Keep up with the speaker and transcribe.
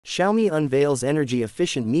Xiaomi unveils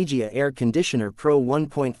energy-efficient Mijia Air Conditioner Pro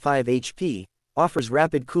 1.5 HP, offers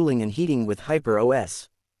rapid cooling and heating with HyperOS.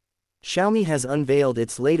 Xiaomi has unveiled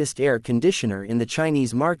its latest air conditioner in the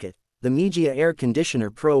Chinese market, the Mijia Air Conditioner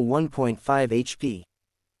Pro 1.5 HP.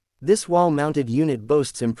 This wall-mounted unit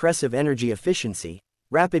boasts impressive energy efficiency,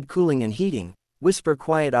 rapid cooling and heating,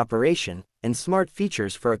 whisper-quiet operation, and smart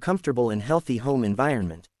features for a comfortable and healthy home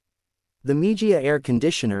environment. The Mijia air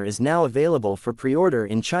conditioner is now available for pre-order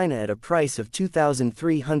in China at a price of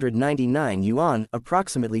 2,399 yuan,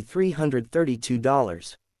 approximately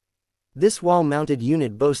 $332. This wall-mounted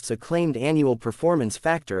unit boasts a claimed annual performance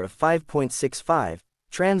factor of 5.65,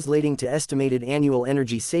 translating to estimated annual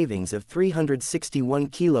energy savings of 361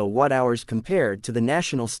 kWh compared to the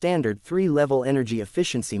national standard 3-level energy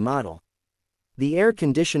efficiency model. The air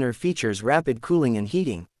conditioner features rapid cooling and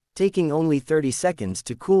heating, taking only 30 seconds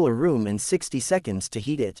to cool a room and 60 seconds to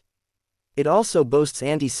heat it. It also boasts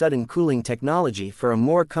anti-sudden cooling technology for a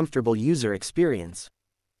more comfortable user experience.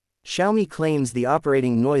 Xiaomi claims the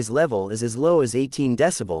operating noise level is as low as 18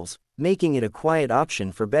 decibels, making it a quiet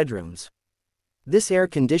option for bedrooms. This air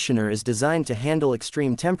conditioner is designed to handle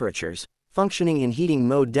extreme temperatures, functioning in heating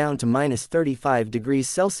mode down to -35 degrees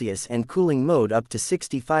Celsius and cooling mode up to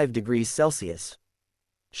 65 degrees Celsius.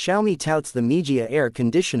 Xiaomi touts the Mijia Air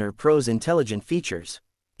Conditioner Pro's intelligent features.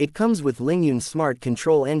 It comes with Lingyun Smart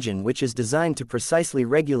Control Engine, which is designed to precisely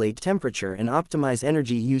regulate temperature and optimize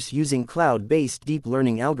energy use using cloud-based deep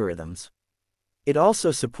learning algorithms. It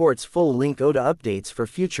also supports full-link OTA updates for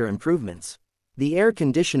future improvements. The air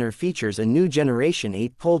conditioner features a new generation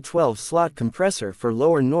 8-pole 12-slot compressor for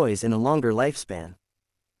lower noise and a longer lifespan.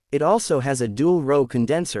 It also has a dual-row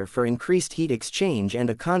condenser for increased heat exchange and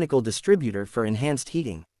a conical distributor for enhanced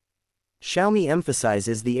heating. Xiaomi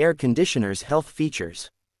emphasizes the air conditioner's health features.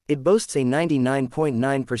 It boasts a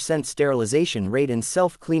 99.9% sterilization rate and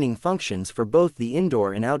self-cleaning functions for both the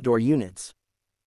indoor and outdoor units.